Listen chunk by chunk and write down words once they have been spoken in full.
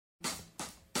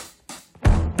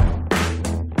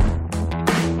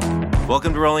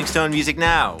Welcome to Rolling Stone Music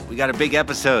Now. We got a big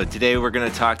episode. Today we're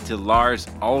going to talk to Lars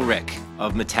Ulrich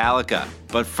of Metallica.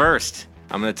 But first,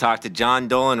 I'm going to talk to John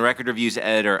Dolan, Record Reviews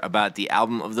editor, about the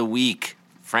album of the week,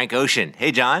 Frank Ocean.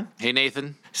 Hey, John. Hey,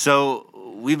 Nathan.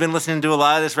 So we've been listening to a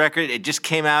lot of this record. It just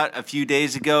came out a few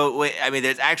days ago.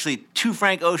 There's actually 2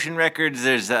 Frank Ocean records.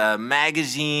 There's a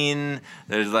magazine.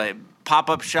 There's like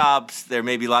pop-up shops. There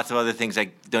may be lots of other things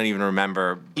I don't even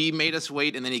remember. He made us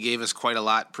wait, and then he gave us quite a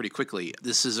lot pretty quickly.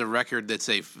 This is a record that's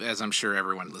as I'm sure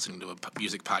everyone listening to a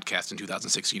music podcast in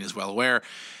 2016 is well aware,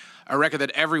 a record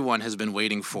that everyone has been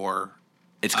waiting for.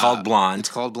 It's called Blonde. It's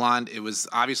called Blonde. It was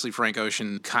obviously Frank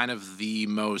Ocean, kind of the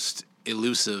most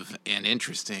elusive and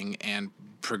interesting and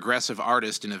progressive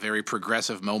artist in a very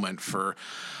progressive moment for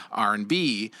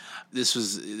R&B. This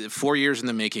was 4 years in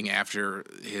the making after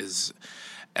his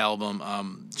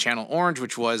album Channel Orange,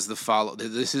 which was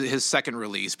this is his second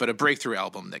release, but a breakthrough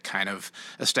album that kind of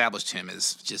established him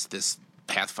as just this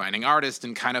pathfinding artist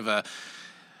and kind of a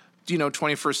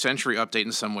 21st century update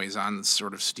in some ways on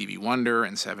sort of Stevie Wonder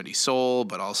and 70s soul,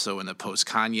 but also in the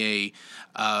post-Kanye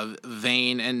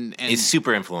vein. And it's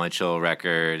super influential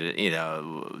record,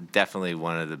 definitely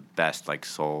one of the best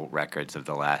soul records of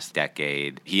the last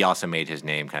decade. He also made his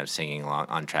name kind of singing along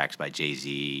on tracks by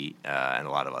Jay-Z and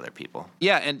a lot of other people.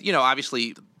 Yeah, and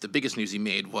obviously the biggest news he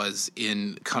made was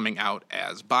in coming out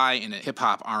as bi in a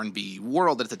hip-hop R&B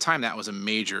world. At the time, that was a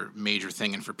major, major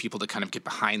thing, and for people to kind of get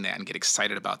behind that and get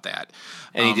excited about that.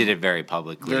 And he did it very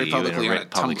publicly in a public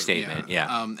Tumblr, statement.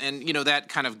 Yeah. And that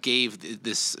kind of gave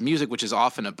this music, which is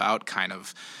often about kind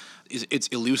of it's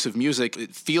elusive music.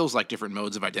 It feels like different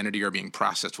modes of identity are being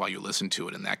processed while you listen to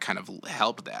it, and that kind of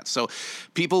helped that. So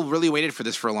people really waited for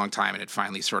this for a long time, and it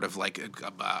finally sort of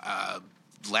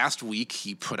last week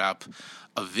he put up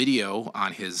a video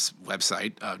on his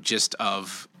website just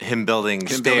of him building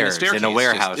stairs in a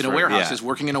warehouse. Just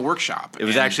working in a workshop. It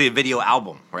was actually a video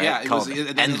album, right? Yeah, called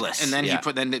Endless. And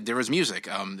then there was music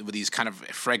with these kind of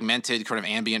fragmented, kind of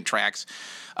ambient tracks.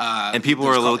 And people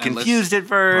were a little confused at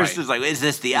first. Right. It was like, is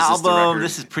this the album?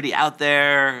 This is pretty out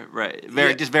there. Right.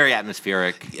 Just very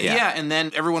atmospheric. Yeah, and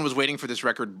then everyone was waiting for this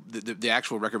record. The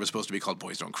actual record was supposed to be called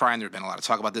Boys Don't Cry, and there had been a lot of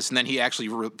talk about this. And then he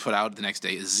actually put out the next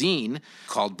day a zine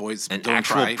called Boys Don't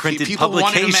Cry. Printed people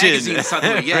publication. Wanted a magazine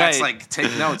suddenly. Yeah, right. It's like,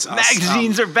 take notes.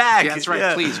 Magazines are back. Yeah, that's right.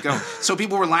 Yeah. Please go. So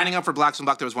people were lining up for Blocks and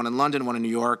Block. There was one in London, one in New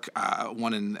York,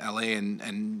 one in L.A.,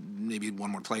 and maybe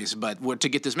one more place. But to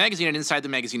get this magazine, and inside the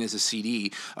magazine is a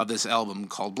CD of this album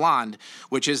called Blonde,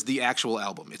 which is the actual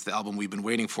album. It's the album we've been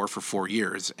waiting for 4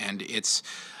 years, and it's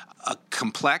a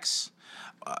complex,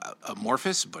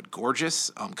 amorphous but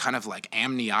gorgeous, kind of like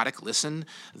amniotic listen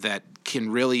that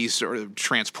can really sort of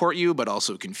transport you, but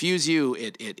also confuse you.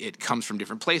 It comes from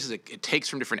different places. It takes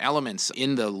from different elements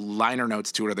in the liner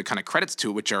notes to it, or the kind of credits to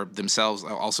it, which are themselves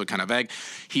also kind of vague.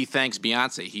 He thanks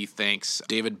Beyonce. He thanks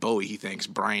David Bowie. He thanks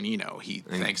Brian Eno. He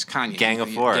thanks Kanye. Gang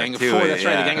of Four. Gang of Four. That's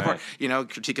right. The Gang of Four.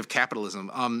 Critique of capitalism.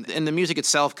 And the music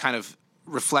itself kind of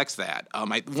reflects that.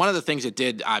 One of the things it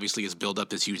did, obviously, is build up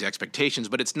this huge expectations,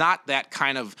 but it's not that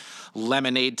kind of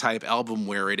Lemonade-type album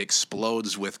where it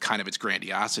explodes with kind of its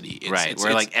grandiosity.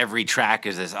 Where every track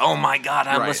is this, oh my God,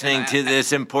 I'm listening to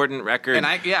this important record. And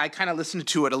I kind of listened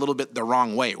to it a little bit the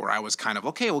wrong way, where I was kind of,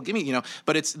 okay, well, give me,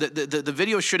 but it's the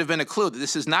video should have been a clue that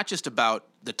this is not just about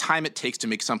the time it takes to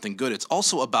make something good, it's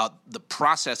also about the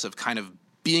process of kind of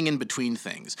being in between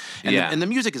things. And the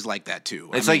music is like that too.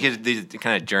 It's the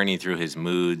kind of journey through his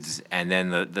moods, and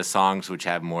then the songs which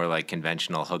have more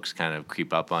conventional hooks kind of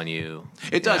creep up on you.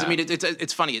 It does. I mean,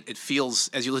 it's funny. It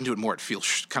feels, as you listen to it more, it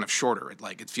feels kind of shorter.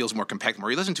 It feels more compact more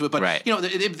you listen to it. But right.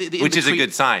 Which is a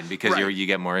good sign because you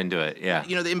get more into it. Yeah.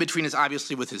 The in between is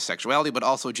obviously with his sexuality, but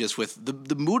also just with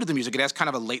the mood of the music. It has kind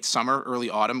of a late summer,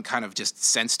 early autumn kind of just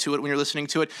sense to it when you're listening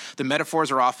to it. The metaphors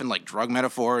are often like drug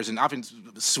metaphors, and often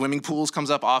swimming pools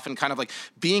comes up often, kind of like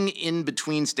being in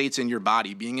between states in your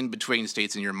body, being in between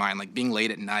states in your mind, like being late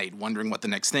at night, wondering what the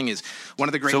next thing is. One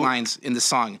of the great lines in the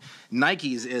song,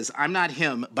 Nikes, is, "I'm not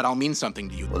him, but I'll mean something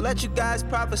to you." We'll let you guys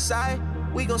prophesy.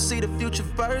 We gon' see the future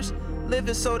first.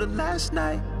 Living so the last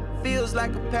night feels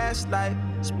like a past life.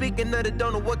 Speaking of the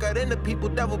don't know what got into people,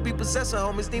 devil be possessing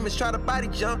homies, demons try to body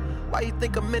jump. Why you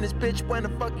think I'm in this bitch when the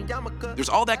fucking yarmulke? There's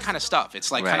all that kind of stuff.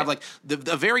 It's like kind of like the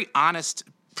very honest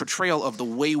portrayal of the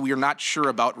way we're not sure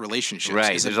about relationships.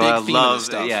 Right. Is There's a lot big of theme love, of this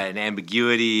stuff. and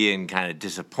ambiguity and kind of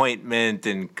disappointment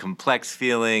and complex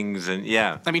feelings and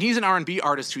I mean, he's an R&B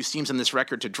artist who seems in this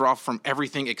record to draw from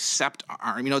everything except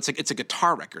R. It's a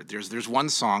guitar record. There's one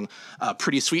song,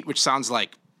 Pretty Sweet, which sounds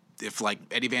like if like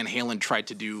Eddie Van Halen tried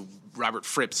to do Robert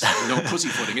Fripp's No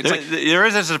Pussyfooting. It's like there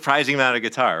is a surprising amount of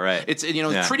guitar, right? It's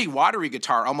pretty watery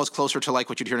guitar, almost closer to like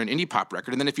what you'd hear in an indie pop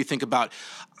record. And then if you think about,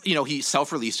 he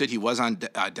self-released it. He was on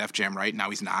Def Jam, right? Now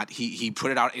he's not. He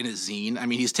put it out in a zine. I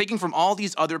mean, he's taking from all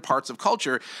these other parts of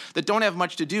culture that don't have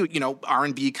much to do.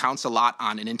 R&B counts a lot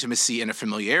on an intimacy and a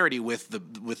familiarity with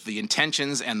the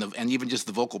intentions and even just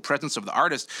the vocal presence of the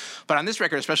artist. But on this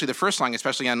record, especially the first song,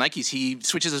 especially on Nike's, he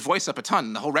switches his voice up a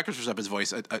ton. The whole record switches up his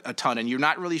voice a ton, and you're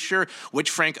not really sure which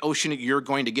Frank Ocean you're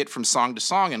going to get from song to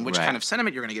song and which kind of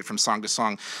sentiment you're going to get from song to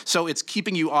song. So it's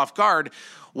keeping you off guard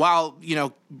while,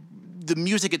 the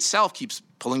music itself keeps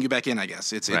pulling you back in, I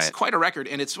guess. It's quite a record,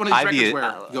 and it's one of these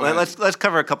records where... let's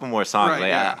cover a couple more songs.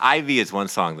 Right, Ivy is one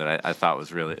song that I thought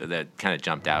was really... that kind of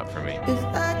jumped out for me. If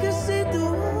I could see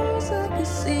the walls, I could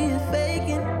see it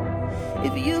faking.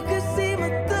 If you could see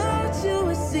my thoughts, you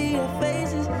would see your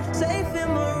faces. Safe in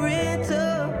my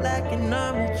rental, like an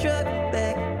army truck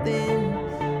back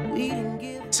then. We didn't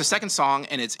give... It's the second song,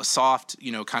 and it's a soft,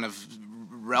 kind of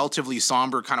relatively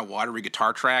somber, kind of watery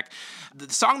guitar track.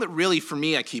 The song that really, for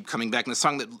me, I keep coming back, and the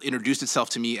song that introduced itself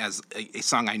to me as a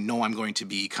song I know I'm going to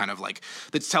be kind of like,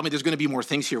 that's tell me there's going to be more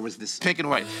things here, was this Pink and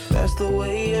White. That's the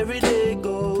way every day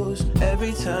goes.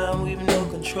 Every time we've no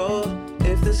control.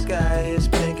 If the sky is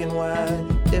pink and white,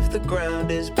 if the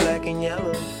ground is black and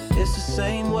yellow, it's the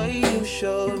same way you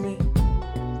showed me.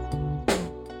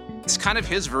 It's kind of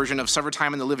his version of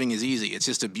Summertime and the Living is Easy. It's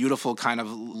just a beautiful, kind of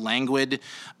languid,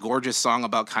 gorgeous song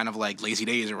about kind of like lazy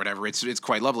days or whatever. It's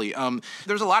quite lovely.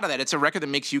 There's a lot of that. It's a record that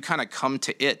makes you kind of come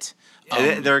to it.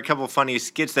 There are a couple of funny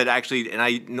skits that actually, and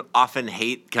I often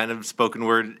hate kind of spoken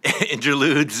word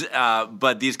interludes,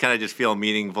 but these kind of just feel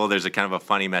meaningful. There's a kind of a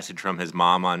funny message from his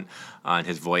mom on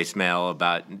his voicemail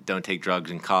about don't take drugs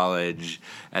in college,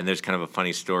 and there's kind of a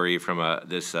funny story from a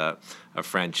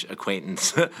French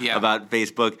acquaintance about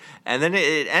Facebook, and then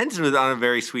it ends on a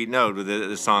very sweet note with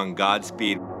the song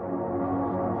Godspeed.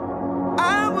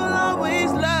 I will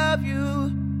always love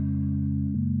you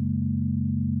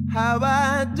how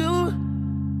I do.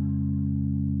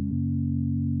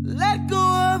 Let go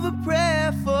of a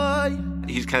prayer for you.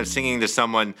 He's kind of singing to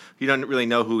someone you don't really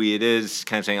know who he is,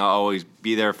 kind of saying, I'll always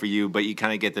be there for you, but you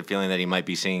kind of get the feeling that he might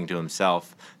be singing to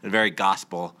himself. And very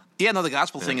gospel. Yeah, no, the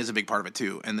gospel thing is a big part of it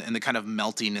too, and the kind of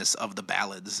meltiness of the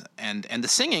ballads, and the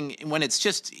singing, when it's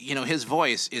just, his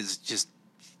voice is just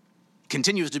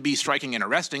continues to be striking and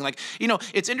arresting. Like,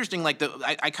 it's interesting, like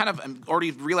I kind of am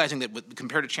already realizing that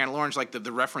compared to Channel Orange, like the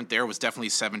referent there was definitely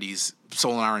 70s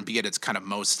soul and R&B at its kind of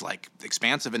most like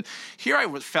expansive, and here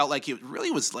I felt like it really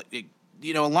was like,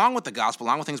 along with the gospel,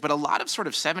 along with things, but a lot of sort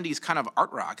of 70s kind of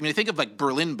art rock. I mean, I think of like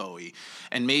Berlin Bowie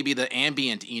and maybe the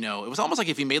ambient Eno. It was almost like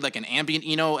if he made like an ambient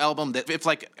Eno album, that if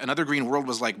like Another Green World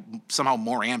was like somehow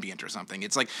more ambient or something.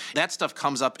 It's like that stuff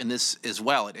comes up in this as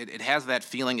well. It has that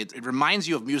feeling. It reminds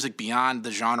you of music beyond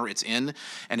the genre it's in,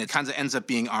 and it kind of ends up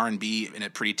being R&B in a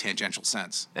pretty tangential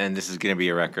sense. And this is going to be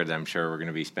a record that I'm sure we're going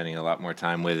to be spending a lot more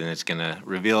time with, and it's going to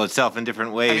reveal itself in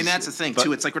different ways. I mean, that's the thing,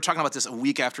 too. It's like we're talking about this a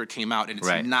week after it came out, and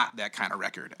it's not that kind of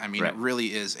record. I mean, it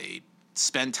really is a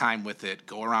spend time with it,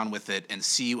 go around with it, and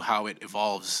see how it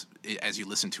evolves as you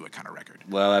listen to it kind of record.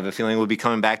 Well, I have a feeling we'll be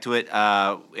coming back to it in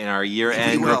our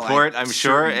year-end report, I'm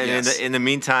sure. And in the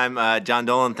meantime, John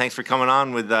Dolan, thanks for coming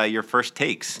on with your first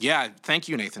takes. Yeah, thank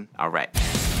you, Nathan. All right.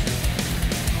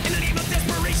 In the name of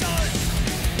desperation,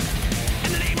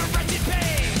 in the name of wretched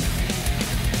pain,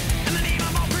 in the name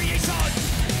of all creation,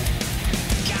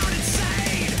 count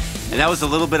insane. And that was a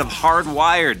little bit of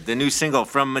Hardwired, the new single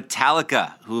from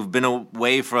Metallica, who've been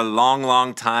away for a long,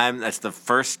 long time. That's the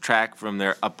first track from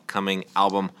their upcoming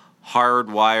album,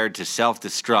 Hardwired To Self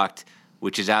Destruct,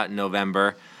 which is out in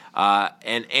November.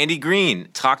 And Andy Green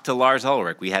talked to Lars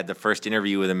Ulrich. We had the first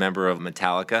interview with a member of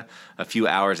Metallica a few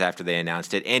hours after they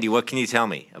announced it. Andy, what can you tell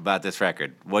me about this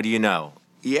record? What do you know?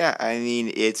 Yeah, I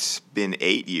mean, it's been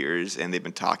 8 years, and they've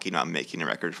been talking about making a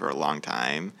record for a long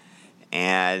time.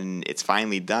 And it's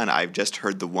finally done. I've just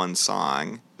heard the one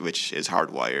song, which is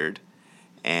Hardwired,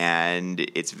 and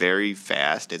it's very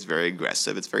fast, it's very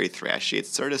aggressive, it's very thrashy. It's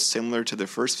sort of similar to their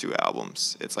first few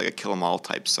albums. It's like a Kill 'Em All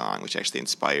type song, which actually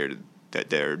inspired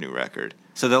their new record.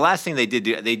 So the last thing they did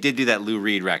do that Lou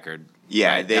Reed record.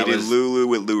 Yeah, right? they did Lulu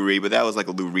with Lou Reed, but that was like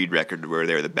a Lou Reed record where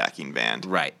they were the backing band.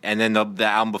 Right, and then the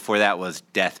album before that was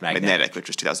Death Magnetic. Which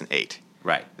was 2008.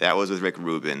 Right. That was with Rick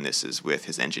Rubin. This is with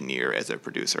his engineer as a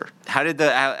producer. How did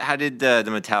the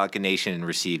Metallica Nation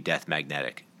receive Death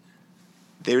Magnetic?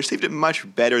 they received it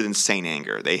much better than Saint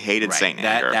Anger. They hated Saint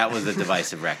Anger. That was a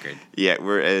divisive record. Yeah,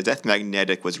 where Death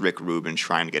Magnetic was Rick Rubin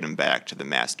trying to get him back to the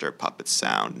master of puppet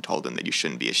sound and told him that you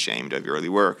shouldn't be ashamed of your early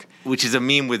work. Which is a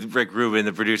meme with Rick Rubin,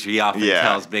 the producer. He often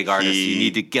tells big artists, you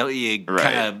need to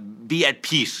kind of be at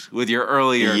peace with your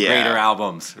earlier, greater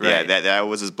albums. Right? Yeah, that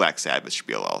was his Black Sabbath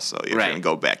spiel also. You can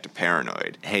go back to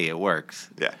Paranoid. Hey, it works.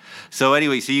 Yeah. So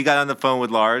anyway, so you got on the phone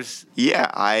with Lars?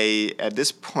 Yeah, at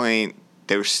this point,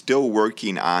 they were still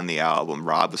working on the album.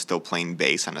 Rob was still playing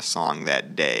bass on a song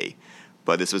that day.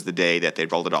 But this was the day that they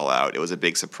rolled it all out. It was a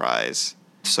big surprise.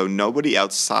 So nobody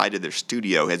outside of their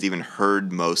studio has even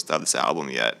heard most of this album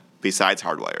yet, besides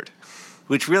Hardwired.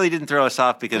 Which really didn't throw us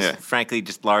off because, frankly,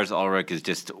 just Lars Ulrich is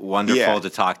just wonderful to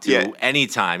talk to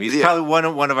anytime. He's probably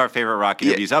one of our favorite rock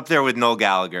interviews, up there with Noel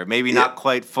Gallagher. Maybe not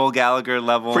quite full Gallagher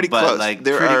level, pretty but close. Like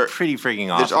pretty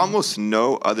freaking awesome. There's almost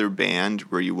no other band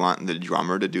where you want the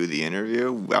drummer to do the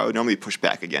interview. I would normally push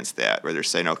back against that, where they're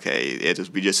saying, okay, it's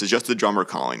just the drummer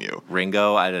calling you.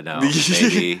 Ringo, I don't know,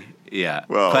 maybe,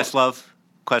 Well, Questlove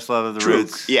of the True.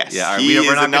 Roots. Yes. Yeah,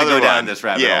 we're not going to go down this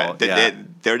rabbit hole.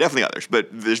 There are definitely others, but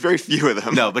there's very few of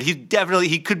them. No, but he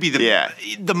could be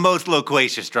the most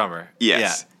loquacious drummer.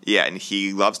 Yes. Yeah, and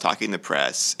he loves talking to the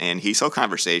press, and he's so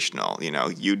conversational. You know,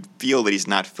 you'd feel that he's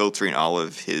not filtering all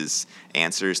of his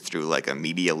answers through like a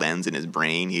media lens in his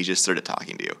brain. He's just sort of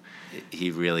talking to you. He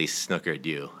really snookered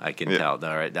you, I can tell.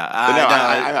 All right.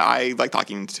 I like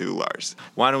talking to Lars.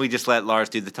 Why don't we just let Lars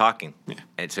do the talking? Yeah.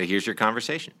 And so here's your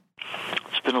conversation.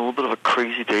 It's been a little bit of a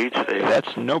crazy day today.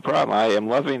 That's no problem. I am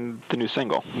loving the new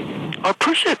single. I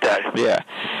appreciate that. Yeah.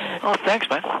 Oh, thanks,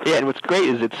 man. Yeah, and what's great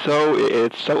is it's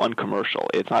so uncommercial.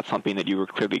 It's not something that you were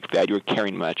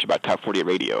caring much about Top 40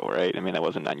 radio, right? I mean, that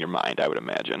wasn't on your mind, I would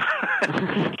imagine.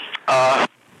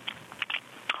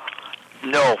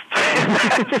 No.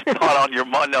 Not on your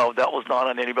mind. No, that was not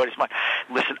on anybody's mind.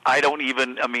 Listen, I don't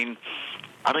even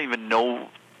know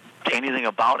anything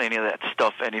about any of that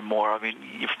stuff anymore. I mean,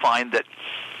 you find that,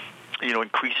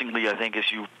 increasingly, I think,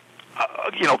 as you,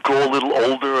 grow a little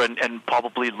older and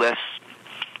probably less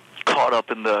caught up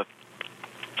in the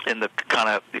kind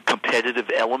of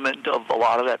competitive element of a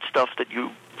lot of that stuff that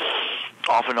you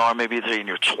often are, maybe say in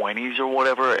your 20s or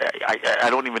whatever. I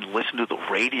don't even listen to the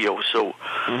radio, so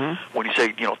when you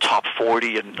say, top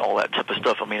 40 and all that type of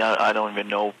stuff, I mean, I don't even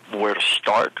know where to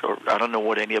start, or I don't know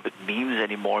what any of it means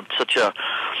anymore. It's such a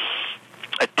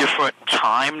different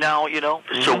time now,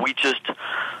 So we just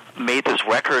made this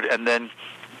record, and then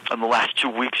in the last 2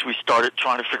 weeks we started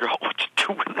trying to figure out what to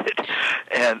do with it,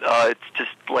 and it's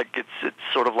just like it's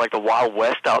sort of like the Wild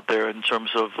West out there in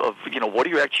terms of what do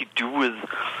you actually do with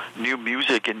new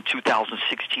music in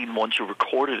 2016 once you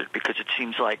recorded it, because it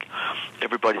seems like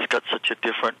everybody's got such a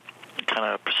different kind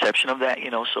of perception of that,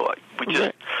 So we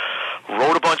just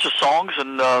wrote a bunch of songs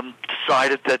and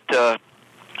decided that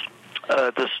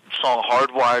this song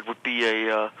Hardwired would be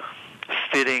a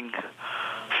fitting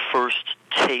first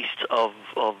taste of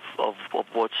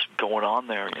what's going on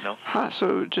there,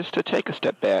 So just to take a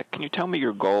step back, can you tell me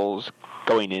your goals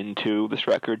going into this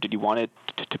record? Did you want it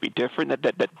to be different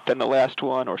than the last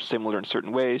one, or similar in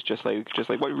certain ways? Just like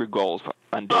what were your goals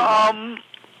on day one?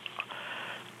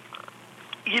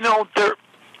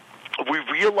 We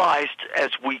realized as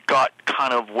we got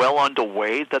kind of well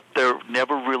underway that there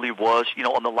never really was,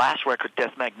 on the last record,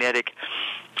 Death Magnetic,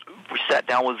 we sat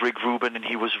down with Rick Rubin, and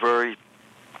he was very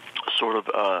sort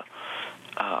of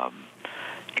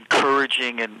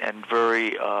encouraging and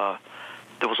very,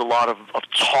 there was a lot of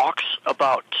talks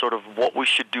about sort of what we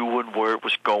should do and where it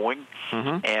was going,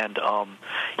 and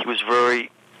he was very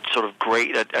sort of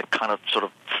great at kind of sort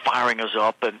of firing us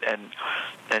up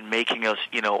and making us,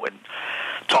 and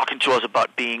talking to us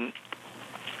about being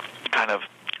kind of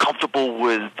comfortable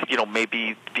with,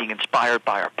 maybe being inspired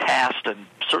by our past and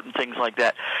certain things like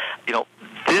that.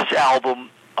 This album,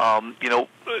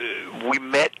 we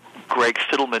met Greg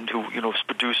Fiddleman, who, has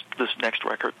produced this next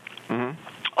record,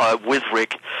 with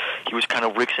Rick. He was kind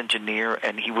of Rick's engineer,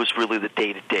 and he was really the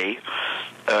day-to-day.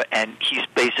 And he's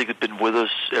basically been with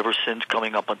us ever since,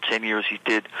 coming up on 10 years. He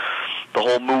did the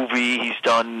whole movie. He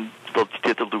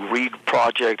did the Lou Reed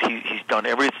project. He's done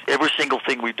every single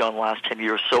thing we've done the last 10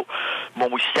 years. So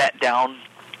when we sat down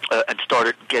and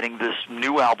started getting this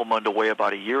new album underway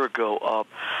about a year ago,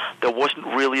 there wasn't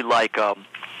really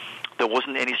there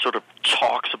wasn't any sort of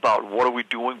talks about what are we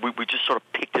doing. We just sort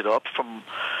of picked it up from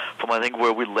I think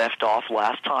where we left off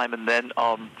last time, and then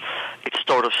it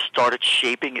sort of started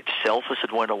shaping itself as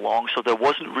it went along. So there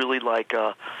wasn't really like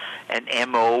an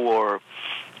MO or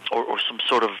some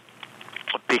sort of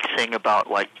a big thing about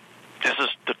like this is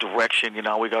the direction.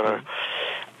 We gotta.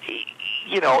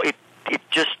 It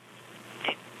just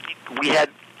we had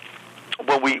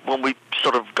when we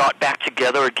sort of got back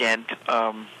together again.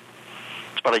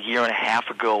 About a year and a half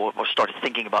ago, I started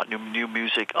thinking about new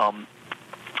music.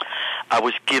 I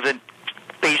was given,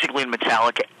 basically in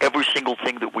Metallica, every single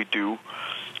thing that we do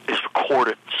is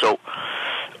recorded. So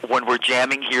when we're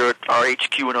jamming here at our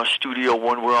HQ in our studio,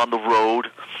 when we're on the road,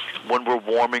 when we're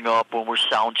warming up, when we're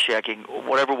sound checking,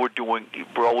 whatever we're doing,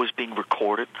 we're always being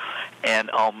recorded. And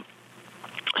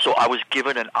so I was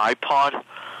given an iPod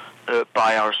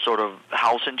by our sort of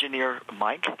house engineer,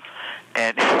 Mike,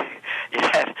 and it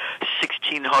had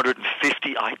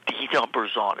 1,650 ID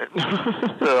numbers on it.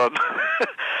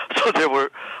 So there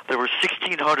were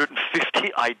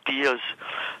 1,650 ideas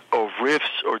or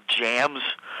riffs or jams,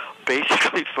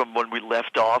 basically from when we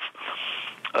left off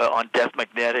on Death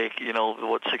Magnetic,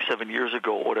 6-7 years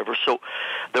ago or whatever. So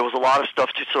there was a lot of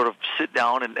stuff to sort of sit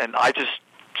down, and I just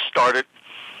started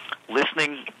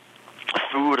listening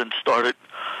through it and started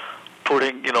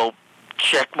putting,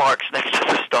 check marks next to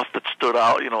the stuff that stood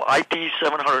out. ID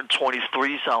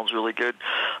 723 sounds really good,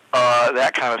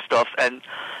 that kind of stuff. And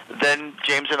then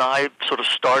James and I sort of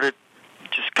started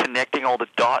just connecting all the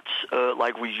dots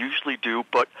like we usually do,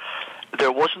 but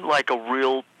there wasn't like a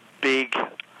real big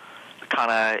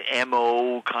kind of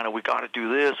MO, kind of we got to do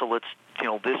this, or let's,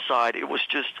 this side. It was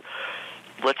just,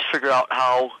 let's figure out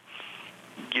how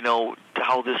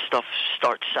this stuff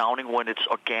starts sounding when it's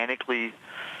organically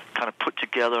kind of put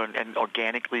together and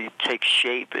organically takes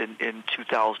shape in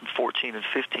 2014 and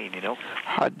 15,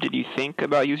 How did you think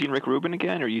about using Rick Rubin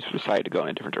again, or you decided to go in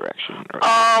a different direction?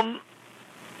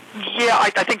 Yeah,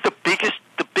 I think the biggest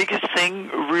thing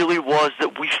really was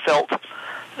that we felt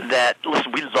that,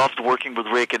 listen, we loved working with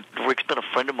Rick, and Rick's been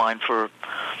a friend of mine for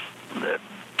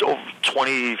over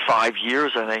 25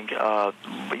 years, I think,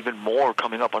 even more,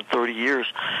 coming up on 30 years.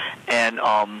 And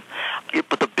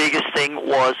but the biggest thing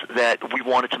was that we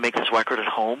wanted to make this record at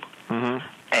home. Mm-hmm.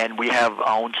 And we have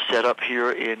our own setup here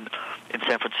in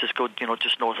San Francisco,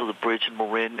 just north of the bridge in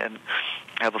Marin, and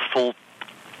have a full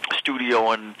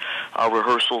studio and our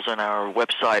rehearsals and our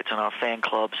websites and our fan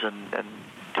clubs and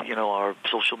our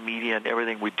social media and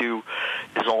everything we do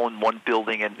is all in one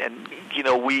building. And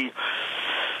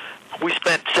we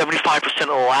spent 75% of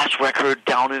the last record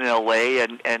down in L.A.,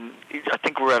 and I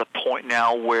think we're at a point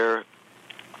now where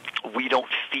we don't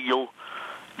feel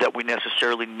that we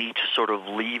necessarily need to sort of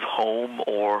leave home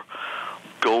or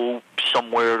go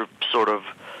somewhere to sort of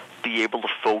be able to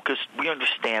focus. We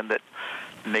understand that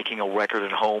making a record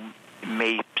at home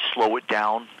may slow it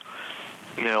down,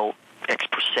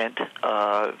 X%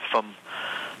 from,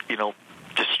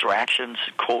 distractions,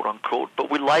 quote unquote,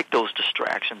 but we like those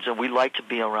distractions, and we like to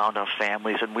be around our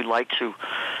families, and we like to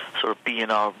sort of be in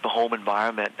our home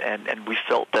environment, and we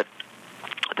felt that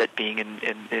being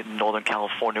in Northern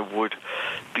California would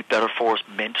be better for us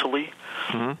mentally.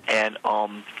 Mm-hmm. And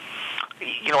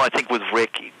I think with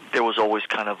Rick, there was always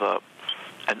kind of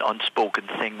an unspoken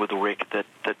thing with Rick that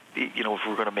if we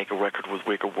were going to make a record with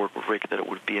Rick or work with Rick, that it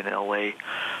would be in L.A.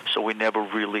 So we never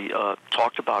really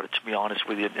talked about it, to be honest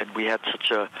with you. And we had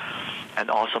such an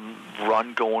awesome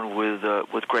run going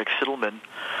with Greg Fiddleman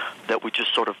that we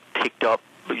just sort of picked up,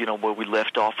 where we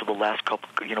left off for the last couple.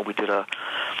 We did a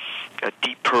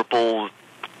Deep Purple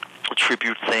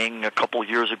tribute thing a couple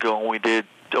years ago, and we did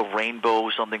a Rainbow,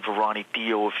 something for Ronnie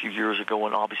Dio a few years ago,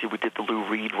 and obviously we did the Lou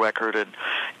Reed record, and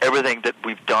everything that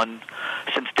we've done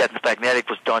since Death Magnetic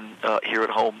was done here at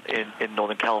home in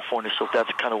Northern California, so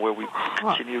that's kind of where we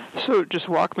continued. So just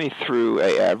walk me through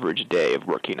an average day of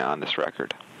working on this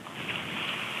record.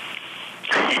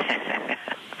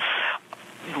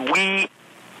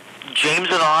 James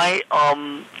and I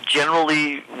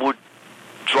generally would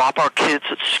drop our kids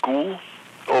at school,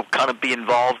 or kind of be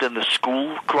involved in the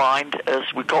school grind,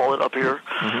 as we call it up here.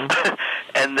 Mm-hmm.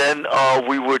 And then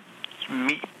we would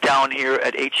meet down here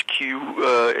at HQ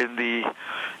in the,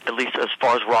 at least as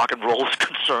far as rock and roll is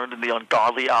concerned, in the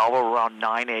ungodly hour around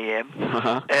 9 a.m.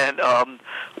 Uh-huh. And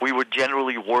we would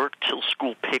generally work till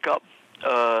school pickup.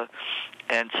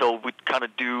 And so we'd kind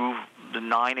of do the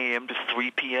 9 a.m. to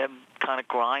 3 p.m. kind of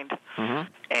grind.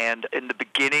 Mm-hmm. And in the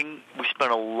beginning, we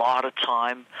spent a lot of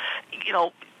time,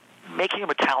 making a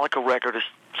Metallica record is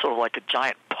sort of like a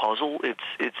giant puzzle. It's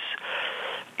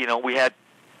we had,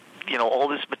 all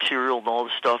this material and all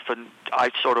this stuff, and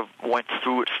I sort of went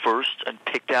through it first and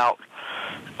picked out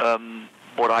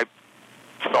what I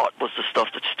thought was the stuff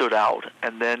that stood out.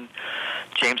 And then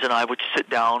James and I would sit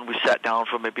down. We sat down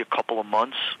for maybe a couple of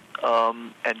months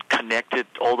and connected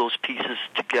all those pieces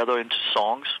together into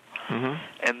songs. Mm-hmm.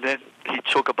 And then he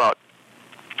took about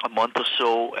a month or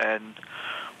so and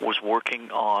was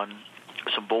working on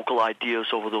some vocal ideas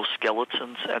over those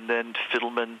skeletons, and then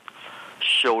Fiddleman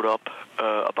showed up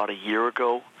about a year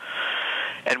ago,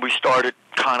 and we started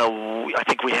kind of, I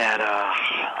think we had,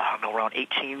 I don't know, around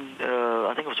 18,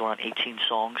 I think it was around 18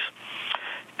 songs,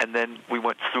 and then we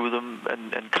went through them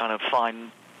and kind of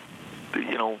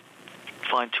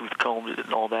fine-tooth combed it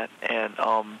and all that, and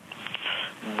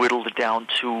whittled it down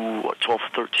to 12 or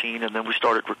 13, and then we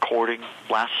started recording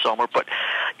last summer. But,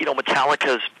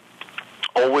 Metallica's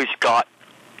always got,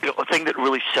 a thing that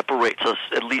really separates us,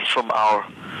 at least from our,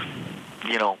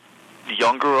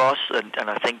 younger us, and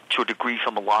I think to a degree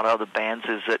from a lot of other bands,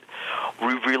 is that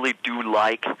we really do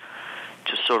like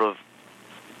to sort of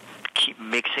keep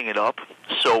mixing it up.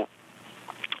 So,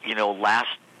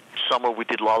 last summer we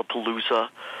did Lollapalooza.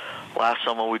 Last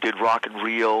summer we did Rock in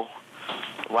Rio.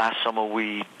 Last summer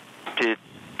we did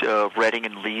Reading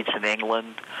and Leeds in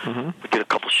England. Mm-hmm. We did a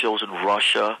couple shows in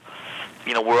Russia.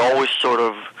 We're always sort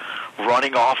of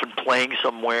running off and playing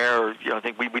somewhere. I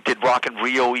think we did Rock in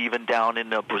Rio even down in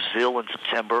Brazil in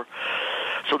September.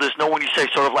 So there's no, when you say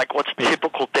sort of like what's a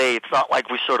typical day, it's not like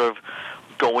we sort of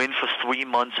go in for 3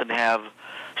 months and have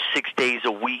 6 days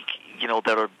a week,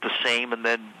 that are the same, and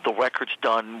then the record's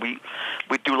done. We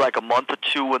do like a month or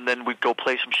two, and then we go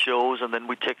play some shows, and then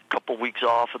we take a couple weeks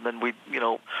off, and then we,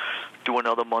 do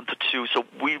another month or two. So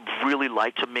we really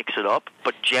like to mix it up,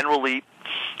 but generally,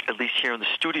 at least here in the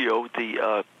studio,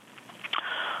 the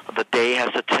day has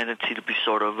a tendency to be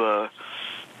sort of,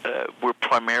 we're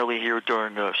primarily here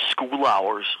during school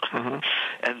hours, mm-hmm.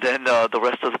 and then the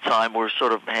rest of the time we're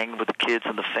sort of hanging with the kids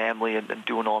and the family and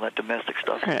doing all that domestic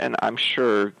stuff. And I'm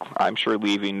sure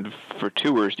leaving for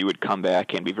tours, you would come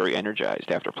back and be very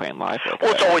energized after playing live like that.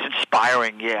 Well, it's always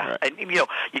inspiring, yeah. Right. And you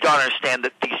got to understand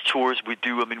that these tours we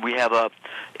do. I mean, we have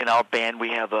in our band we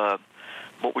have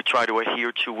what we try to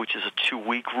adhere to, which is a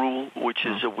 2-week rule, which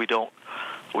is we don't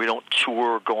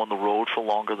tour or go on the road for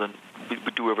longer than we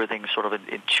do everything sort of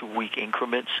in 2-week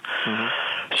increments.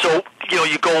 Mm-hmm. So,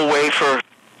 you go away for,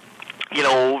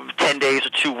 10 days or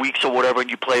 2 weeks or whatever, and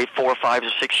you play 4 or 5 or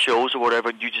 6 shows or whatever,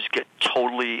 and you just get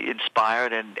totally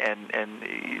inspired and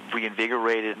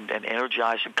reinvigorated and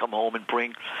energized, and come home and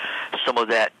bring some of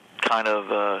that kind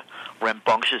of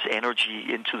rambunctious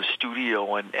energy into the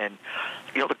studio. And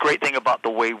the great thing about the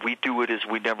way we do it is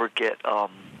we never get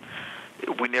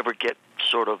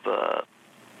sort of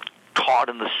caught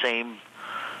in the same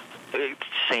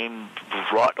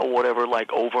rut or whatever,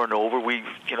 like over and over. We'll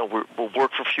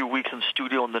work for a few weeks in the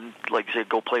studio, and then, like I said,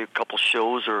 go play a couple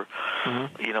shows or mm-hmm.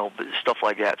 Stuff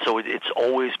like that. So it's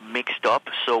always mixed up.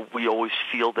 So we always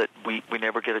feel that we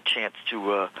never get a chance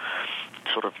to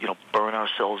sort of burn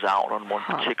ourselves out on one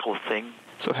particular thing.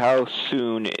 So how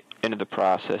soon into the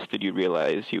process did you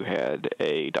realize you had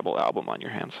a double album on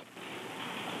your hands?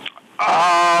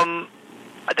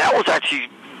 That was actually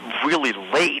really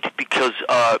late, because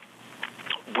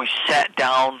we sat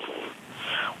down.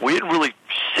 We didn't really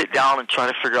sit down and try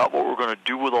to figure out what we're going to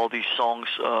do with all these songs.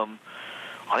 I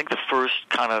think the first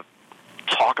kind of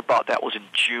talk about that was in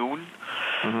June.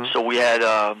 Mm-hmm. So we had,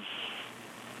 I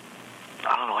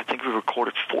don't know, I think we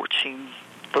recorded 13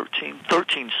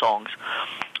 songs.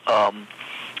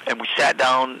 And we sat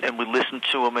down and we listened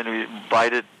to them, and we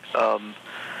invited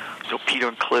Peter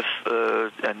and Cliff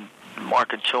and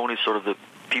Mark and Tony, sort of the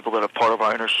people that are part of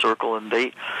our inner circle, and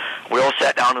we all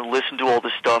sat down and listened to all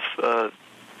this stuff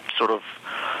sort of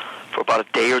for about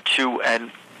a day or two,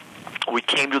 and we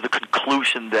came to the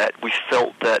conclusion that we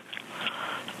felt that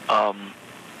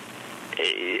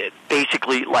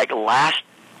basically, like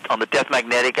on the Death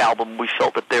Magnetic album, we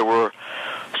felt that there were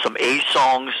some A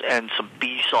songs and some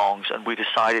B songs, and we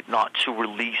decided not to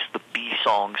release the B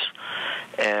songs,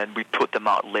 and we put them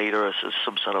out later as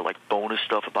some sort of like bonus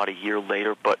stuff about a year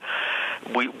later. But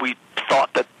we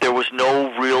thought that there was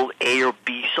no real A or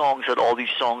B songs, that all these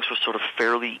songs were sort of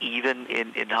fairly even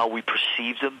in how we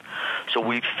perceived them. So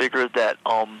we figured that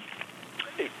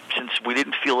since we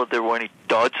didn't feel that there were any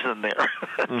duds in there,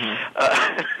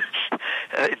 mm-hmm.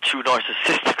 In true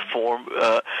narcissistic form,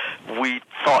 we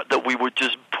thought that we would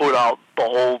just put out the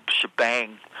whole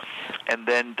shebang, and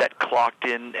then that clocked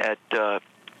in at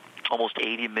almost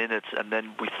 80 minutes, and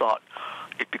then we thought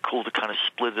it'd be cool to kind of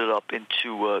split it up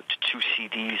into 2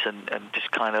 CDs and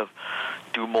just kind of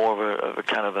do more of a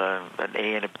kind of an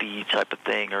A and a B type of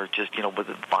thing, or just with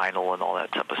the vinyl and all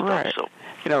that type of stuff. Right. So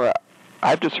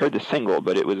I've just heard the single,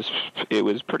 but it was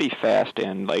pretty fast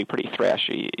and like pretty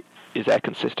thrashy. Is that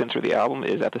consistent through the album?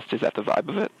 Is that the vibe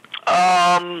of it?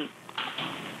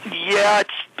 Yeah,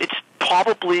 it's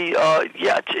probably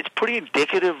it's pretty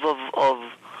indicative of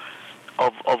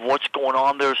what's going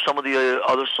on. There's some of the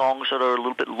other songs that are a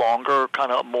little bit longer,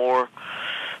 kind of more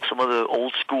some of the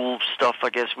old school stuff, I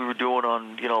guess we were doing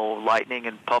on, Lightning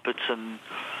and Puppets and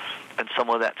some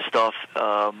of that stuff.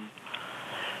 And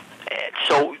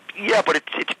so, yeah, but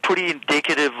it's pretty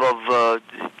indicative of, I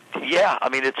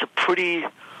mean, it's a pretty,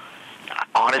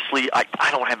 honestly, I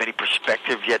don't have any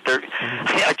perspective yet.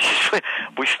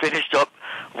 We finished up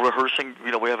rehearsing,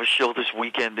 we have a show this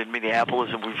weekend in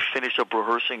Minneapolis, and we've finished up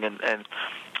rehearsing, and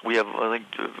we have, I think,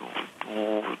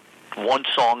 one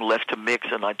song left to mix,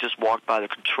 and I just walked by the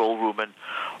control room, and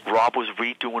Rob was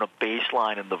redoing a bass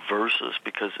line in the verses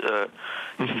because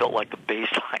he felt like the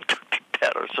bass line could be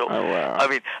better. So, wow. I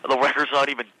mean, the record's not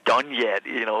even done yet.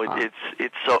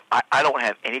 It's so I don't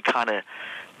have any kind of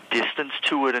distance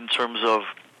to it in terms of,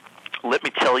 let me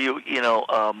tell you,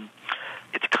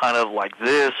 it's kind of like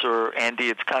this, or Andy,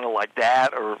 it's kind of like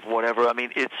that, or whatever. I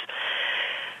mean, it's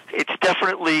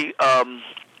definitely.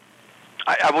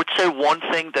 I would say one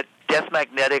thing that Death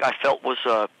Magnetic I felt was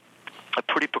a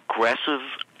pretty progressive,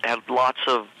 had lots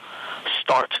of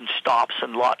starts and stops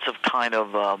and lots of kind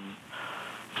of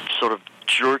sort of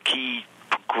jerky,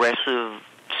 progressive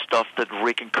stuff that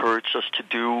Rick encouraged us to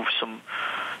do.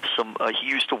 He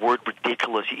used the word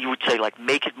ridiculous. He would say, like,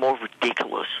 make it more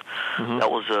ridiculous. Mm-hmm. That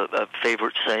was a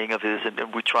favorite saying of his,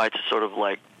 and we tried to sort of,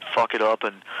 like, fuck it up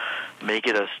and make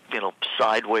it as,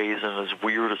 sideways and as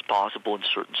weird as possible in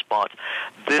certain spots.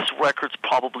 This record's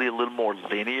probably a little more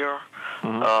linear,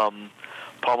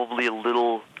 probably a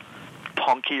little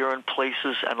punkier in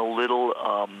places, and a little,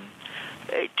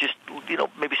 just,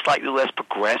 maybe slightly less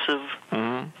progressive.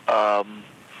 Mm-hmm.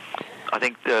 I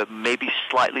think maybe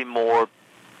slightly more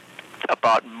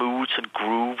about moods and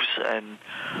grooves, and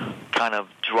kind of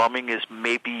drumming is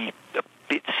maybe a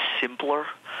bit simpler,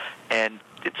 and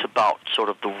it's about sort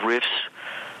of the riffs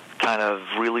kind of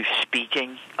really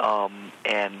speaking,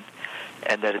 and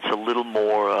that it's a little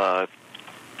more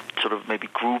sort of maybe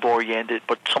groove oriented,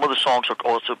 but some of the songs are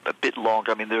also a bit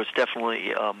longer. I mean, there's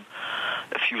definitely a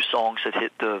few songs that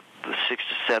hit the 6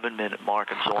 to 7 minute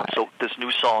mark and so on. So this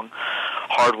new song,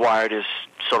 Hardwired, is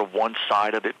sort of one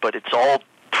side of it, but it's all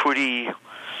pretty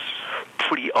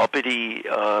uppity.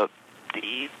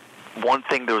 The one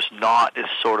thing there's not is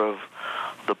sort of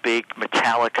the big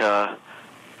Metallica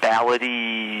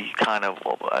ballady kind of,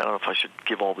 well, I don't know if I should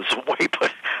give all this away,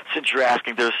 but since you're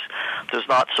asking, there's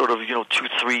not sort of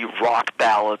 2-3 rock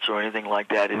ballads or anything like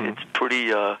that. It's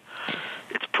pretty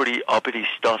uppity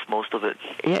stuff, most of it.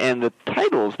 Yeah, and the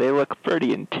titles, they look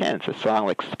pretty intense. A song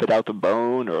like Spit Out the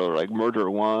Bone, or like Murder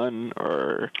One,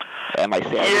 or Am I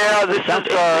Sad? Yeah,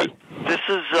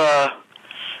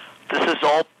 this is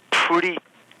all pretty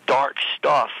dark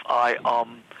stuff.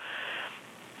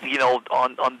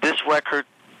 On this record,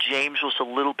 James was a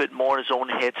little bit more in his own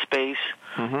headspace.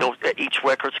 Mm-hmm. Each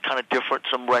record's kind of different.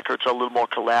 Some records are a little more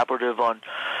collaborative on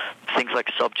things like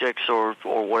Subjects or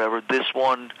whatever. This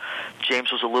one,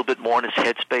 James was a little bit more in his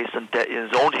headspace and in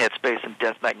his own headspace than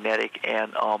Death Magnetic,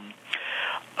 and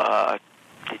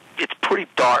it's pretty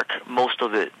dark, most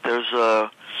of it. There's a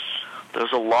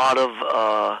lot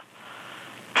of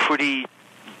pretty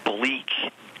bleak,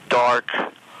 dark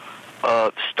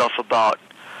stuff about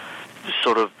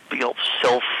sort of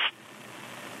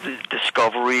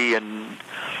self-discovery and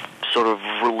sort of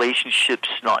relationships,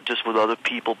 not just with other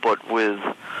people, but with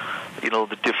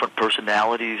the different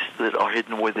personalities that are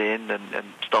hidden within and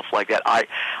stuff like that. I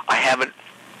haven't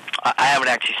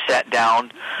actually sat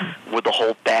down with the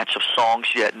whole batch of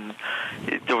songs yet, and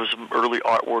there was some early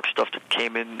artwork stuff that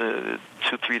came in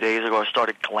 2-3 days ago. I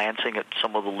started glancing at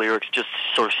some of the lyrics, just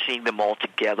sort of seeing them all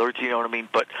together. Do you know what I mean?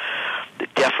 But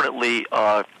definitely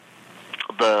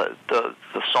the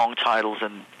song titles,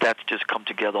 and that's just come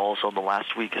together also in the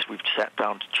last week as we've sat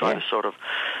down to try to sort of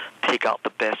take out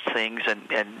the best things, and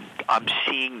I'm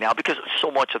seeing now, because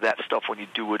so much of that stuff when you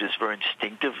do it is very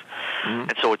instinctive,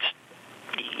 and so it's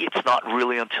not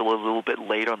really until a little bit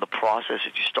later in the process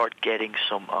that you start getting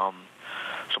some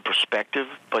perspective,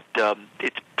 but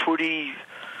it's pretty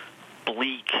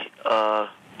bleak from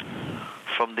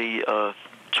the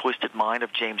Twisted Mind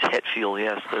of James Hetfield.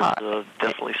 Yes, there's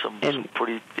definitely some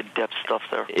pretty in-depth stuff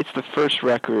there. It's the first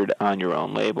record on your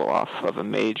own label off of a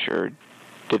major.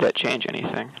 Did that change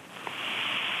anything?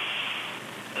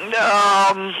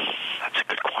 That's a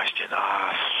good question.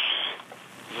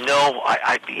 No,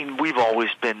 I mean, we've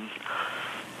always been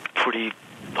pretty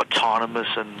autonomous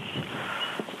and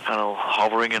kind of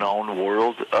hovering in our own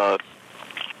world. I'd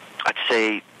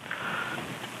say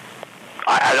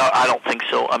I don't think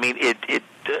so. I mean, it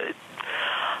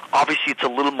obviously it's a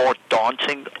little more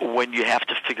daunting when you have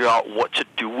to figure out what to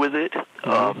do with it.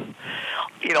 I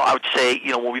would say,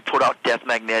 when we put out Death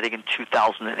Magnetic in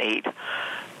 2008,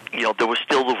 there were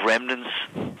still the remnants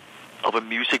of a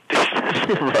music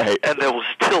business, Right. and there was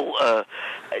still a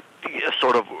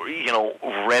sort of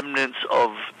remnants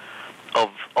of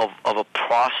a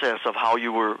process of how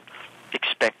you were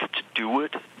expected to do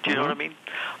it. Do you know what I mean?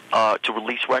 To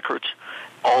release records,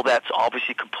 all that's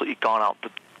obviously completely gone out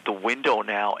the window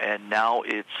now, and now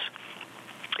it's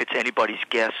anybody's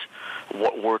guess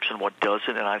what works and what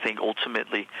doesn't. And I think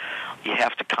ultimately you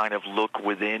have to kind of look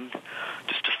within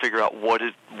just to figure out what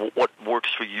works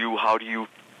for you.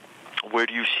 Where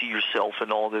do you see yourself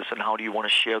in all this, and how do you want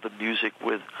to share the music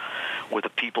with the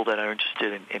people that are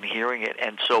interested in hearing it?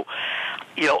 And so,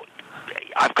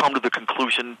 I've come to the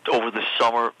conclusion over the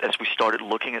summer as we started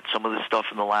looking at some of this stuff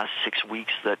in the last 6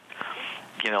 weeks that,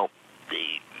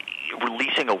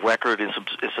 releasing a record is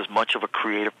as much of a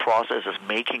creative process as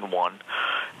making one,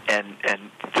 and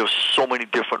there's so many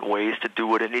different ways to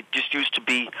do it. And it just used to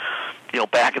be,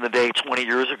 back in the day, 20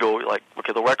 years ago, like,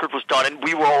 okay, the record was done, and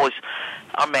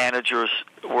our managers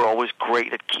were always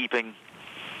great at keeping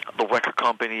the record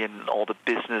company and all the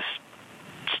business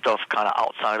stuff kind of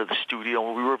outside of the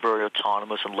studio. We were very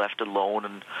autonomous and left alone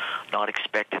and not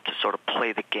expected to sort of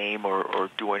play the game or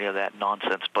do any of that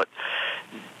nonsense. But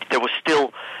there was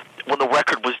still, when the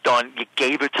record was done, you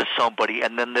gave it to somebody,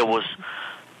 and then there was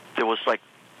like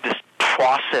this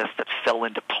process that fell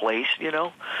into place,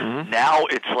 Now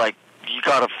it's like you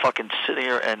got to fucking sit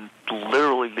here and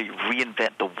literally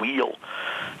reinvent the wheel.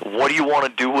 What do you want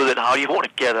to do with it? How do you want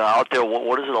to get it out there?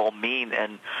 What does it all mean?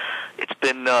 And it's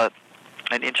been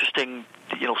an interesting,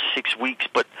 6 weeks.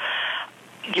 But,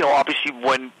 obviously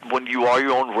when you are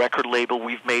your own record label,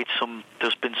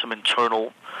 there's been some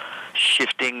internal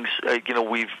shiftings.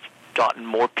 We've gotten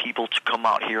more people to come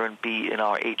out here and be in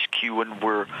our HQ, and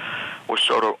we're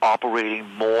sort of operating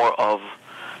more of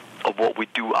what we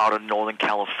do out of Northern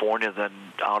California than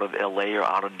out of LA or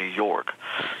out of New York.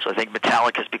 So I think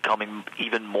Metallica is becoming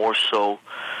even more so,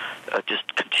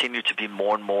 just continue to be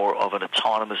more and more of an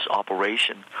autonomous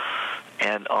operation.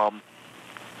 And,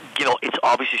 it's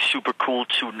obviously super cool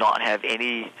to not have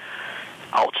any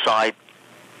outside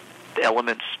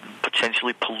elements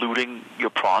potentially polluting your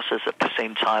process. At the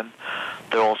same time,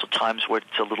 there are also times where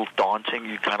it's a little daunting.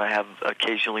 You kind of have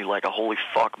occasionally like a holy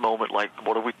fuck moment, like,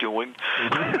 what are we doing?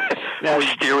 Now, we're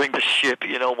steering the ship,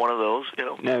 one of those,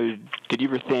 Now, did you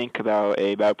ever think about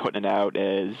putting it out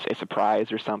as a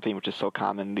surprise or something, which is so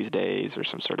common these days, or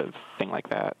some sort of thing like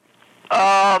that?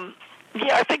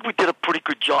 Yeah, I think we did a pretty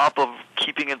good job of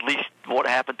keeping at least what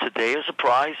happened today a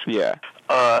surprise. Yeah.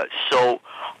 So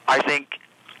I think,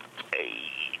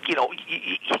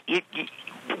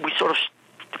 we sort of,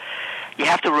 you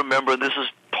have to remember, and this is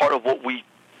part of what we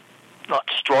not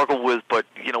struggle with, but,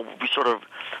 we sort of,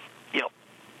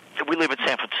 we live in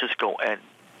San Francisco, and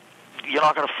you're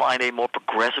not going to find a more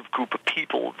progressive group of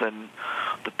people than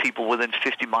the people within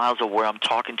 50 miles of where I'm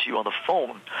talking to you on the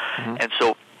phone. Mm-hmm. And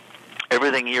so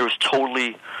everything here is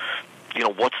totally,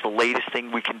 what's the latest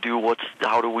thing we can do?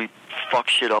 How do we fuck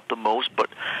shit up the most? But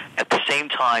at the same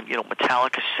time,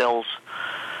 Metallica sells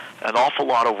an awful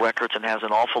lot of records and has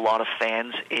an awful lot of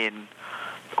fans in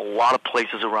a lot of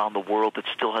places around the world that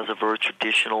still has a very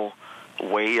traditional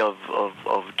way of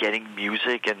getting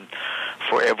music. And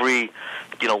for every,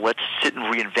 let's sit and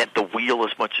reinvent the wheel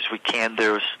as much as we can,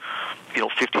 there's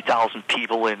 50,000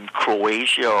 people in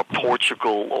Croatia or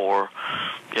Portugal or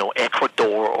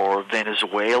Ecuador or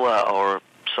Venezuela or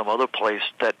some other place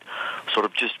that sort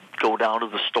of just go down to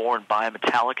the store and buy a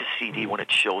Metallica CD when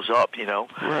it shows up,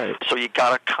 Right. So you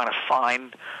got to kind of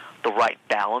find the right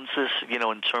balances,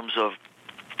 in terms of,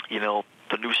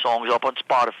 the new song is up on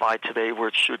Spotify today where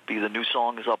it should be. The new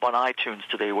song is up on iTunes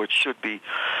today where it should be.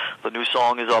 The new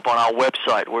song is up on our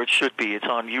website where it should be. It's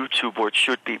on YouTube where it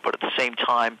should be. But at the same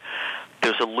time,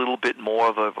 there's a little bit more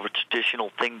of a traditional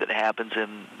thing that happens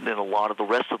in a lot of the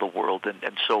rest of the world.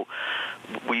 And so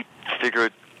we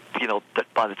figured,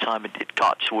 that by the time it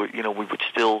got to it, we would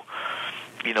still,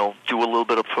 do a little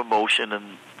bit of promotion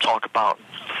and talk about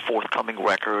the forthcoming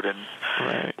record. And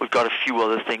right. We've got a few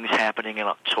other things happening in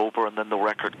October, and then the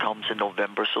record comes in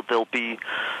November. So there'll be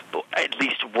at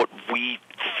least what we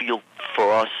feel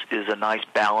for us is a nice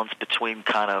balance between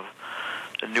kind of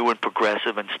new and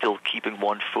progressive and still keeping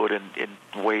one foot in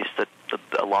ways that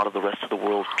a lot of the rest of the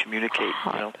world communicate.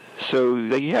 So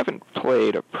you haven't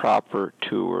played a proper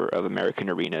tour of American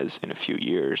arenas in a few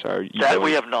years.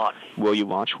 We have not. Will you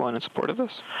launch one in support of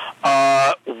this?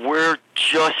 We're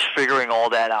just figuring all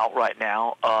that out right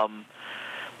now.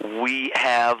 We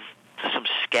have some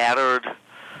scattered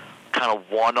kind of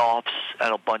one-offs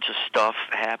and a bunch of stuff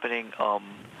happening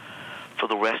for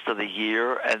the rest of the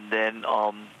year, and then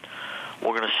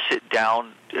we're going to sit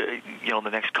down, in the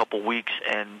next couple weeks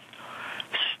and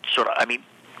sort of, I mean,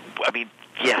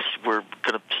 yes, we're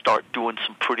going to start doing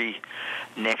some pretty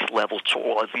next level tour,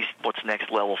 or at least what's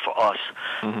next level for us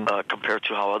compared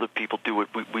to how other people do it.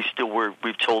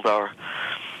 We've told our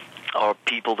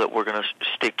people that we're going to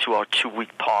stick to our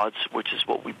 2-week pods, which is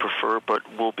what we prefer, but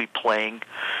we'll be playing,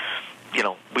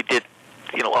 we did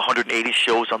 180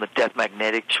 shows on the Death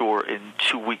Magnetic tour in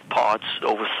 2-week pods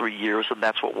over 3 years, and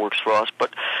that's what works for us.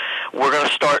 But we're going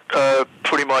to start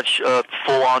pretty much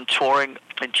full-on touring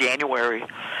in January,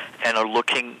 and are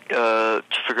looking to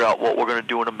figure out what we're going to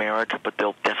do in America. But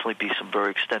there'll definitely be some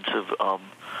very extensive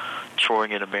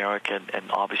touring in America,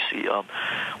 and obviously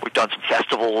we've done some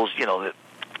festivals,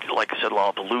 like I said,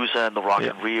 Lollapalooza and the Rock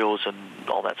and Rios and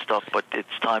all that stuff. But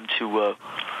it's time to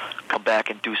come back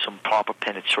and do some proper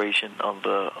penetration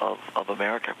of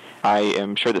America. I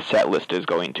am sure the set list is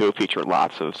going to feature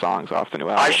lots of songs off the new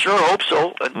album. I sure hope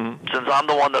so. And since I'm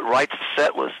the one that writes the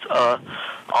set list,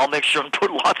 I'll make sure and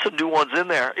put lots of new ones in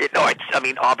there.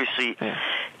 Obviously,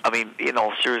 in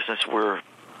all seriousness, we're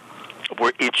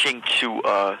itching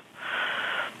to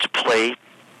play.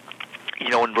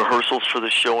 In rehearsals for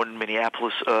the show in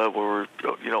Minneapolis, where we're,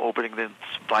 opening the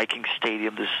Viking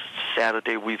Stadium this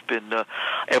Saturday. We've been,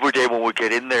 every day when we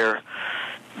get in there,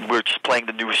 we're just playing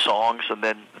the new songs, and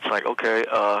then it's like, okay,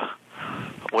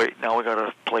 wait, now we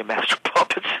gotta play Master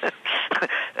Puppets.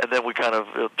 And then we kind of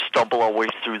stumble our way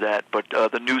through that. But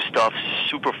the new stuff's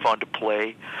super fun to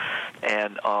play,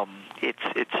 and it's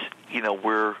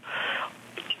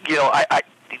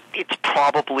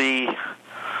probably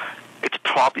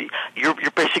you're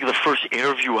basically the first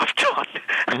interview I've done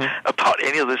about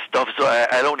any of this stuff. So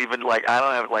I don't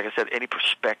have, like I said, any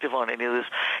perspective on any of this.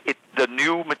 The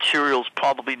new material's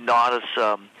probably not as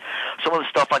some of the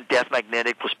stuff on Death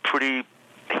Magnetic was pretty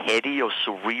heady or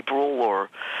cerebral, or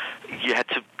you had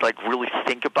to really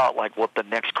think about what the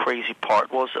next crazy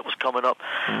part was that was coming up.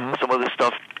 Some of the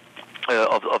stuff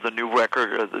of the new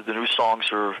record, the new songs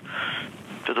they're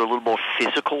a little more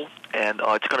physical, and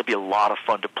it's going to be a lot of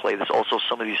fun to play this. Also,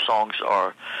 some of these songs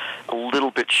are a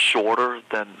little bit shorter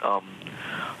than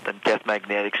Death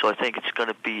Magnetic, so I think it's going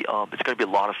to be a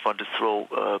lot of fun to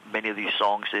throw many of these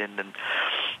songs in.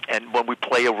 And when we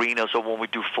play arenas or when we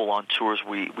do full-on tours,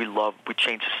 we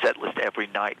change the set list every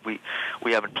night. We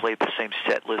haven't played the same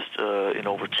set list in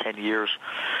over 10 years,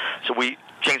 so we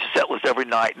change the set list every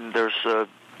night, and there's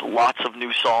lots of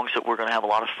new songs that we're going to have a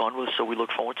lot of fun with, so we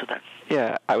look forward to that.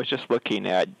 Yeah, I was just looking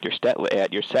at your set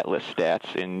list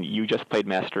stats, and you just played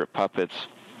Master of Puppets.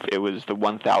 It was the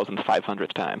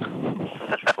 1,500th time.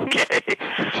 Okay.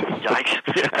 Yikes.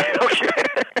 Okay.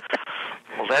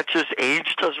 Well, that just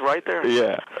aged us right there.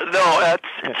 Yeah. No,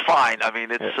 it's fine. I mean,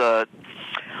 it's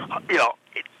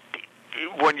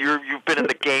when you've been in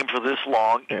the game for this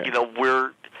long,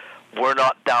 we're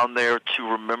not down there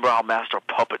to remember how Master of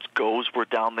Puppets goes. We're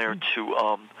down there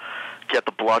to get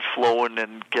the blood flowing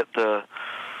and get the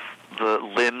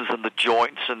limbs and the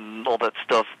joints and all that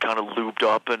stuff kind of lubed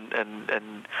up and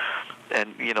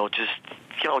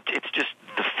it's just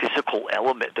the physical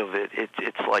element of it.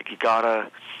 It's like you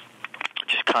gotta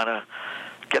just kind of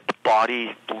get the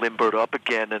body limbered up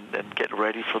again and get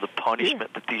ready for the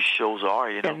punishment that these shows are.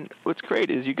 And what's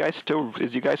great is you guys still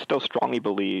strongly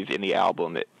believe in the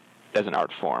album as an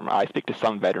art form. I speak to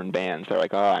some veteran bands. They're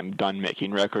like, I'm done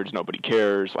making records. Nobody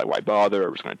cares. Like, why bother?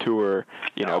 We're just going to tour.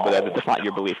 But that's not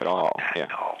your belief at all. Yeah.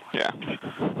 No. Yeah.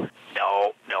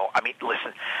 No. I mean,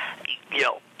 listen,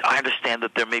 I understand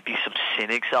that there may be some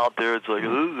cynics out there. It's like,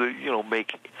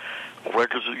 make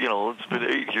records, it's been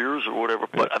 8 years or whatever.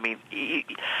 But, I mean, if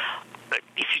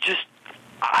you just...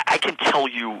 I can tell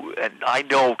you, and I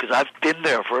know because I've been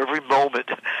there for every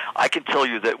moment, I can tell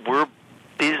you that we're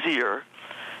busier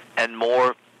and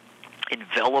more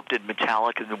enveloped in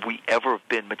Metallica than we ever have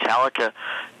been. Metallica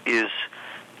is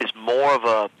more of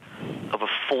a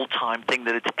full-time thing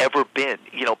than it's ever been.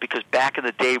 Because back in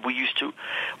the day we used to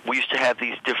have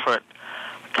these different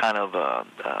kind of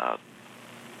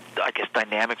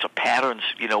dynamics or patterns.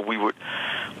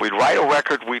 We'd write a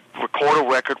record, we'd record a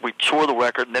record, we'd tour the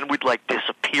record, and then we'd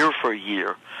disappear for a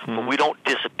year. But we don't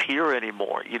disappear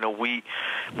anymore.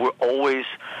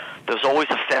 There's always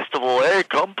a festival. Hey,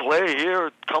 come play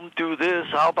here. Come do this.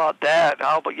 How about that?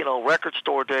 How about record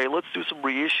store day? Let's do some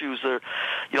reissues.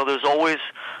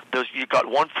 You got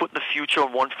one foot in the future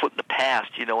and one foot in the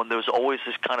past. And there's always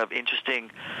this kind of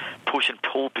interesting push and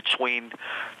pull between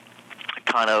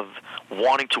kind of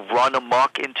wanting to run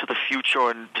amok into the future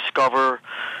and discover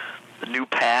new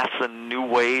paths and new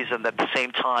ways, and at the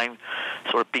same time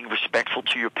sort of being respectful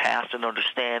to your past and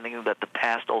understanding that the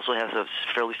past also has a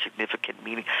fairly significant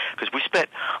meaning. Because we spent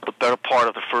the better part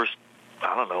of the first,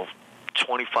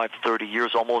 25, 30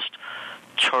 years, almost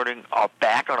turning our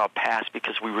back on our past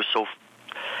because we were so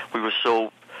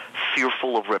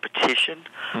fearful of repetition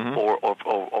or of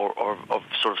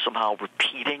sort of somehow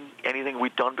repeating anything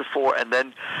we'd done before. And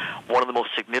then one of the most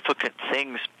significant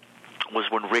things was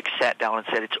when Rick sat down and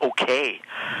said, "It's okay.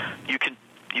 You can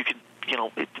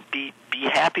be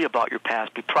happy about your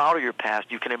past. Be proud of your past.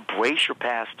 You can embrace your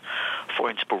past for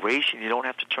inspiration. You don't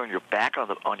have to turn your back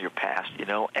on your past."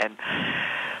 And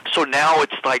so now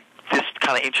it's like this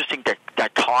kind of interesting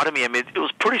dichotomy. I mean, it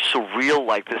was pretty surreal,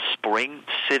 like this spring,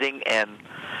 sitting and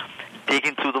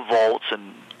digging through the vaults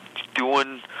and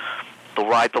doing the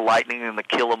Ride the Lightning and the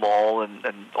Kill 'Em All and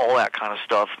all that kind of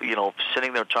stuff.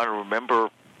 Sitting there trying to remember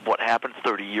what happened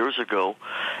 30 years ago,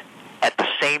 at the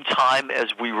same time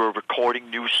as we were recording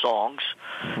new songs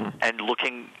and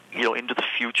looking, into the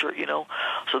future,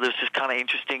 So there's this kind of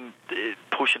interesting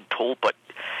push and pull, but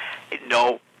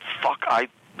I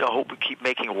hope we keep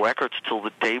making records till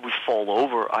the day we fall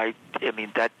over. I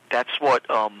mean, that's what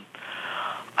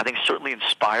I think certainly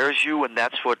inspires you, and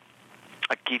that's what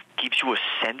gives you a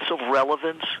sense of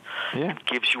relevance. Yeah. It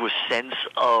gives you a sense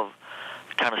of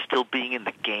kind of still being in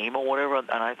the game or whatever, and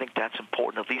I think that's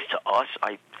important, at least to us.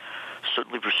 I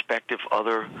certainly respect if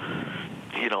other,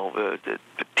 the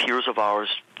peers of ours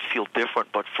feel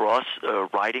different, but for us,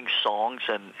 writing songs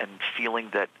and feeling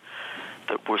that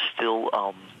we're still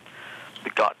we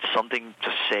got something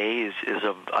to say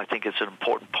I think it's an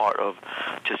important part of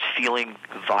just feeling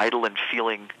vital and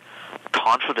feeling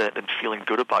confident and feeling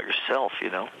good about yourself,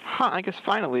 I guess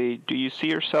finally, do you see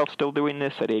yourself still doing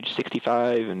this at age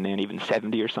 65 and then even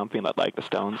 70 or something like the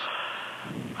Stones?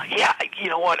 Yeah, you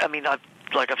know what? I mean, I've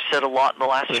said a lot in the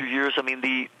last few years. I mean,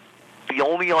 the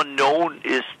only unknown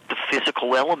is the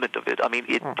physical element of it. I mean,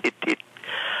 if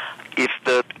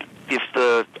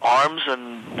the arms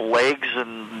and legs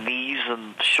and knees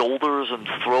and shoulders and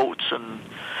throats and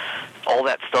all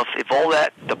that stuff, if all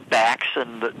that, the backs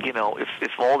and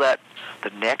if all that, the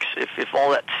necks, if all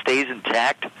that stays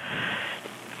intact,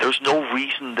 there's no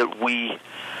reason that we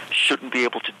shouldn't be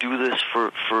able to do this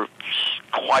for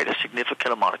quite a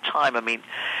significant amount of time. I mean,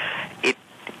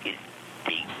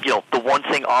 the one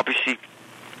thing, obviously,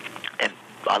 and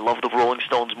I love the Rolling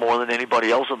Stones more than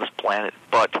anybody else on this planet,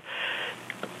 but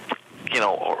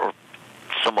or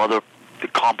some other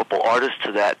comparable artist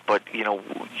to that, but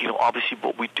obviously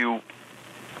what we do,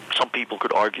 some people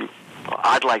could argue,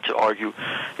 I'd like to argue,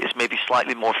 is maybe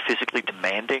slightly more physically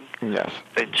demanding. Yes.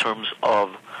 In terms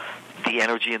of the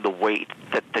energy and the weight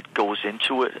that goes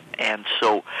into it. And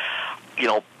so,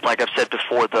 like I've said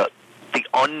before, the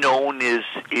unknown is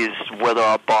whether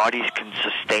our bodies can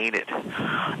sustain it.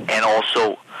 And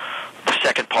also, the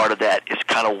second part of that is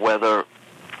kind of whether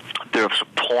there's a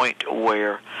point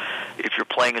where if you're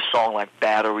playing a song like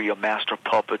Battery or Master of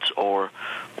Puppets or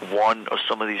One or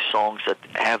some of these songs that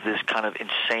have this kind of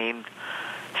insane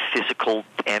physical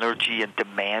energy and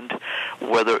demand,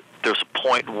 whether there's a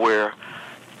point where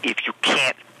if you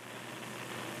can't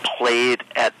play it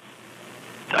at,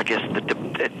 I guess,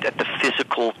 at the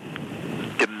physical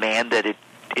demand that it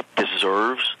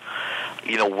deserves,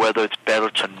 whether it's better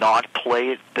to not play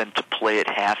it than to play it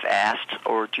half-assed,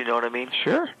 or do you know what I mean?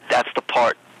 Sure. That's the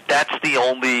part. That's the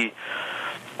only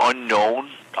unknown.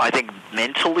 I think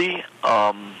mentally,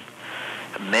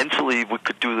 we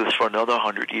could do this for another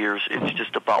 100 years. It's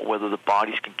just about whether the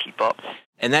bodies can keep up.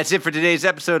 And that's it for today's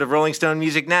episode of Rolling Stone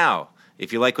Music Now.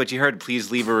 If you like what you heard,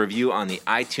 please leave a review on the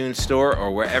iTunes Store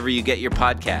or wherever you get your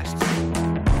podcasts.